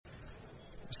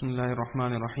Bismillahir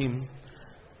Rahmanir Rahim.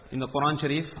 In the Quran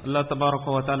Sharif, Allah Tabaraka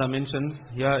wa Ta'ala mentions,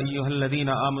 Ya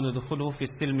ayyuhalladhina amanu dukhulu fi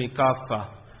silmi kaffa.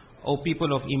 O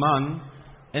people of Iman,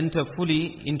 enter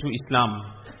fully into Islam.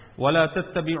 Wala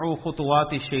tattabi'u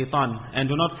khutuwati shaitan. And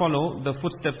do not follow the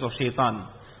footsteps of shaitan.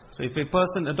 So if a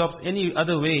person adopts any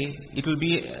other way, it will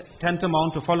be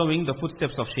tantamount to following the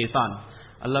footsteps of shaitan.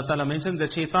 Allah Ta'ala mentions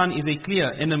that shaitan is a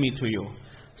clear enemy to you.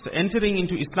 So entering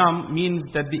into Islam means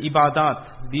that the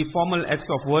ibadat, the formal acts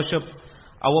of worship,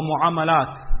 our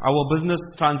muamalat, our business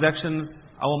transactions,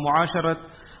 our muasharat,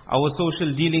 our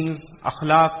social dealings,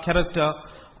 akhlaq, character,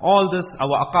 all this,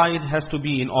 our aqaid has to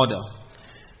be in order.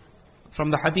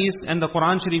 From the hadith and the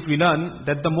Quran Sharif we learn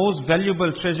that the most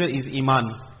valuable treasure is iman.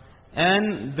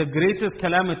 And the greatest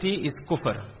calamity is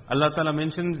kufr. Allah Ta'ala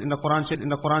mentions in the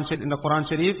Quran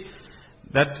Sharif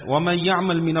that وَمَنْ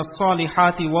يَعْمَلْ مِنَ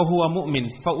الصَّالِحَاتِ وَهُوَ مُؤْمِنٌ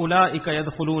فَأُولَٰئِكَ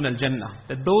يَدْخُلُونَ الْجَنَّةِ.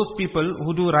 That those people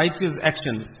who do righteous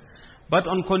actions, but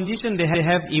on condition they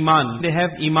have iman,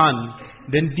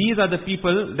 then these are the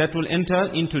people that will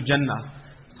enter into Jannah.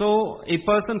 So a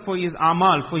person for his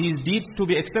amal, for his deeds to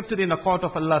be accepted in the court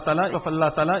of Allah Ta'ala,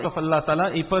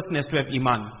 a person has to have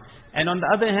iman. And on the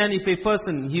other hand, if a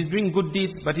person, he's doing good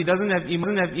deeds, but he doesn't have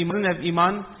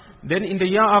iman, then in the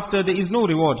year after there is no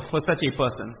reward for such a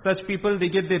person. Such people, they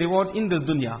get the reward in this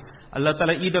dunya. Allah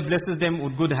Ta'ala either blesses them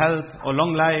with good health or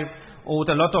long life or with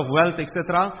a lot of wealth,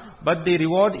 etc. But the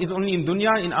reward is only in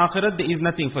dunya. In akhirat there is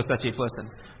nothing for such a person.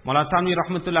 Mawlana Tanwi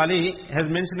Rahmatullah Alayhi has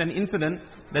mentioned an incident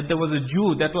that there was a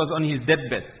Jew that was on his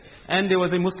deathbed. And there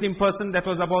was a Muslim person that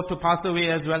was about to pass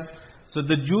away as well. So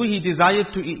the Jew, he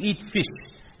desired to eat fish.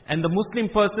 And the Muslim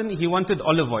person, he wanted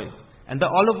olive oil. And the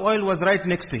olive oil was right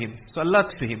next to him. So Allah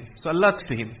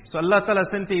Ta'ala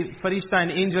sent a farishta,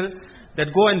 an angel,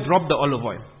 that go and drop the olive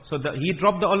oil. So he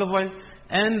dropped the olive oil,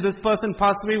 and this person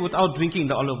passed away without drinking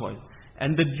the olive oil.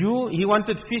 And the Jew, he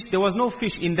wanted fish. There was no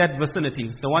fish in that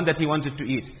vicinity, the one that he wanted to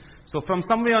eat. So from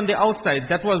somewhere on the outside,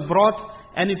 that was brought,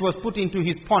 and it was put into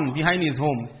his pond behind his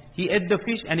home. He ate the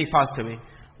fish and he passed away.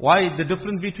 Why the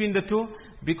difference between the two?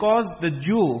 Because the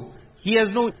Jew, he has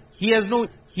no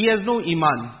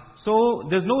iman. So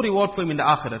there's no reward for him in the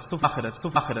akhirat. So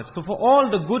for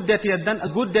all the good that he had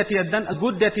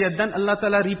done, Allah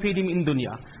Ta'ala repaid him in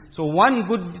dunya. So one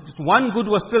good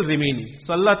was still remaining.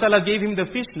 So Allah Ta'ala gave him the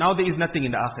fish, now there is nothing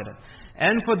in the akhirat.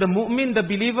 And for the mu'min, the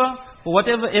believer, for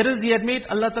whatever errors he had made,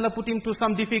 Allah Ta'ala put him through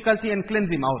some difficulty and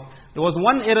cleansed him out. There was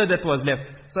one error that was left.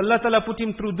 So Allah Ta'ala put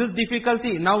him through this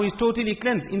difficulty, now he's totally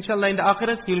cleansed. Inshallah in the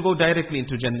akhirat, he'll go directly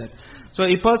into Jannah. So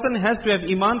a person has to have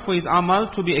iman for his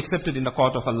amal to be accepted in the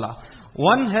court of Allah.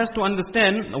 One has to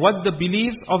understand what the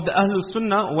beliefs of the Ahlul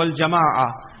Sunnah wal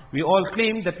Jama'ah. We all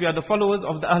claim that we are the followers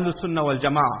of the Ahlul Sunnah wal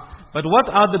Jama'ah. But what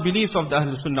are the beliefs of the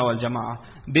Ahlul Sunnah wal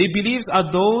Jama'ah? Their beliefs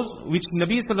are those which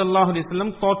Nabi Sallallahu Alaihi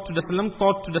Wasallam taught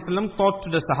to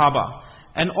the Sahaaba.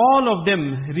 And all of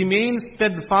them remain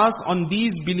steadfast on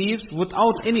these beliefs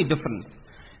without any difference.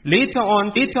 Later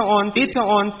on,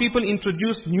 people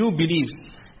introduced new beliefs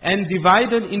and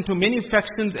divided into many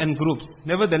factions and groups.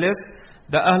 Nevertheless,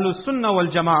 the Ahlul Sunnah wal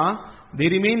Jama'ah, they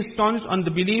remain staunch on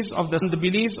the beliefs of the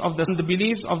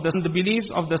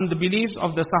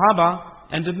Sahaba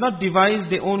and did not devise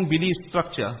their own belief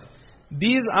structure.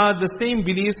 These are the same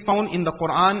beliefs found in the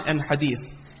Quran and Hadith.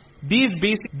 These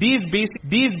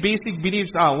basic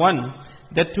beliefs are: one,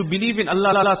 that to believe in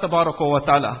Allah Tabaraka wa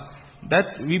Ta'ala,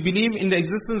 that we believe in the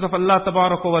existence of Allah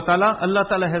Tabaraka wa Ta'ala. Allah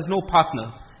Ta'ala has no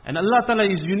partner, and Allah Ta'ala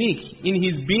is unique in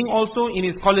His being, also in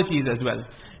His qualities as well.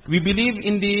 We believe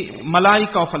in the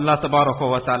malaika of Allah Tabaraka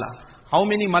wa Ta'ala. How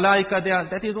many malaika there are?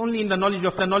 That is only in the knowledge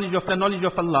of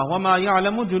Allah. وَمَا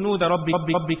يَعْلَمُ جُنُودَ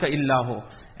رَبِّكَ إِلَّا هُ.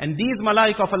 And these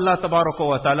malaika of Allah Tabaraka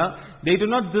wa Ta'ala, they do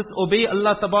not disobey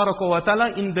Allah Tabaraka wa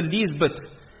Ta'ala in the least bit.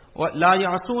 لَا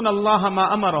يَعْصُونَ اللَّهَ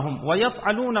مَا أَمَرَهُمْ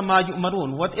وَيَفْعَلُونَ مَا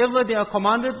يُؤْمَرُونَ. Whatever they are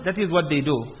commanded, that is what they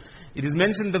do. It is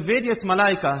mentioned the various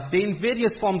malaika, they in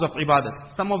various forms of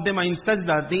ibadat. Some of them are in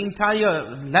sajda, the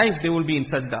entire life they will be in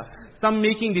sajda. Some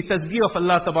making the tasbih of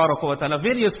Allah Tabaraka wa Ta'ala,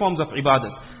 various forms of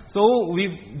ibadat. So we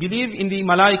believe in the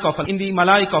malaika of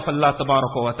Allah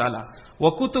Tabaraka wa Ta'ala.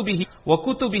 Wa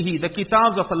kutubihi, the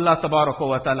kitabs of Allah Tabaraka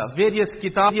wa Ta'ala. Various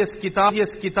kitab,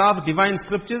 divine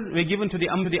scriptures were given to the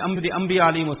Anbiya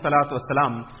alayhimu salatu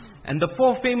wassalam. And the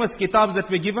four famous kitabs that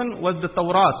were given was the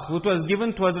Tawrat, which was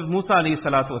given to Hazrat Musa alayhi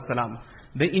salatu wassalam.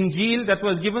 The Injil that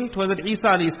was given to Hazrat Isa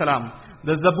alayhi salam.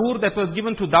 The Zabur that was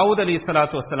given to Dawud alayhi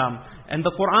salatu wassalam. And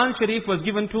the Quran Sharif was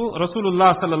given to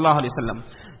Rasulullah sallallahu alayhi wasallam.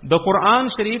 The Quran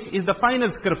Sharif is the final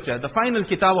scripture, the final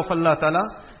kitab of Allah Ta'ala.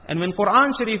 And when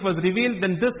Quran Sharif was revealed,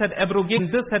 then this had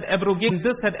abrogated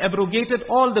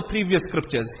all the previous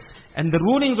scriptures. And the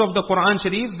rulings of the Quran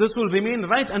Sharif, this will remain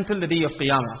right until the day of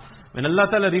Qiyamah. When Allah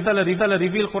Ta'ala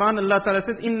reveal Quran, Allah Ta'ala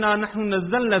says, Inna nahnu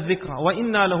nazzalna dhikra wa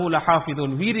inna lahu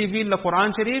lahafidun. We reveal the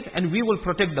Quran Sharif and we will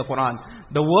protect the Quran.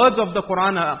 The words of the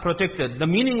Quran are protected. The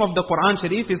meaning of the Quran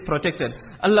Sharif is protected.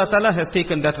 Allah Ta'ala has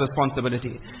taken that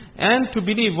responsibility. And to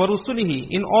believe warusulihi,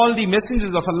 in all the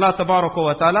messengers of Allah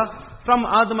Ta'ala, from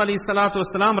Adam alayhi salatu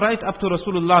wasalam right up to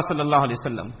Rasulullah sallallahu alayhi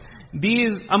wasallam.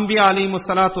 These Anbiya alayhi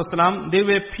salatu wasalam, they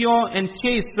were pure and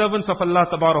chaste servants of Allah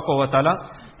Ta'ala,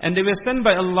 and they were sent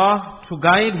by Allah to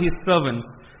guide His servants,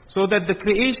 so that the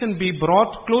creation be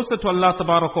brought closer to Allah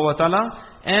Ta'ala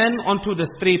and onto the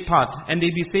straight path, and they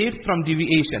be saved from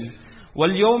deviation.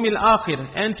 وَالْيَوْمِ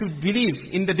الْآخِرِ, and to believe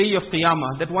in the day of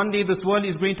Qiyamah, that one day this world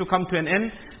is going to come to an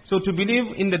end, so to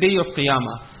believe in the day of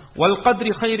Qiyamah. وَالْقَدْرِ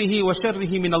خَيْرِهِ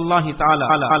وَشَرِّهِ مِنَ اللَّهِ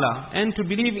تَعَالَى, and to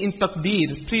believe in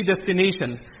taqdeer,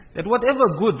 predestination, that whatever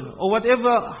good or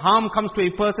whatever harm comes to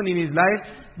a person in his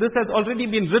life, this has already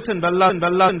been written by Allah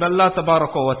Ta'ala.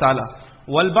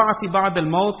 وَالْبَعْثِ بَعْدَ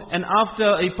الْمَوْتِ, and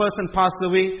after a person passes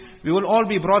away, we will all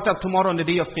be brought up tomorrow on the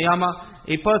day of Qiyamah.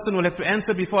 A person will have to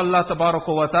answer before Allah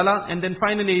Ta'ala, and then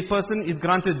finally a person is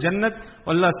granted Jannat.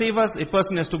 Allah save us, a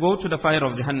person has to go to the fire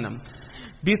of Jahannam.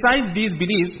 Besides these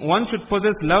beliefs, one should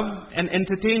possess love and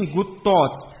entertain good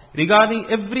thoughts regarding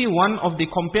every one of the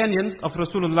companions of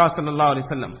Rasulullah sallallahu alaihi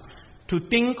wasallam. To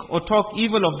think or talk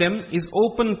evil of them is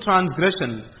open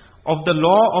transgression of the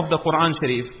law of the Quran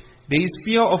Sharif. There is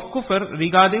fear of kufr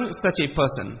regarding such a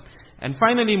person. And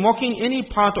finally, mocking any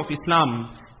part of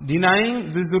Islam,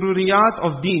 denying the zururiyat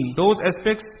of deen, those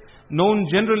aspects known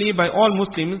generally by all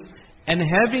Muslims, and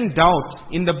having doubt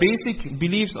in the basic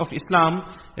beliefs of Islam,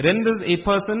 renders a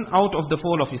person out of the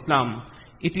fold of Islam.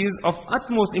 It is of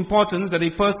utmost importance that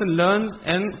a person learns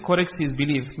and corrects his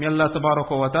belief. May Allah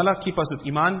Ta'ala keep us with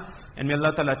Iman, and may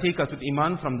Allah Ta'ala take us with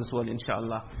Iman from this world,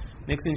 inshaAllah. Next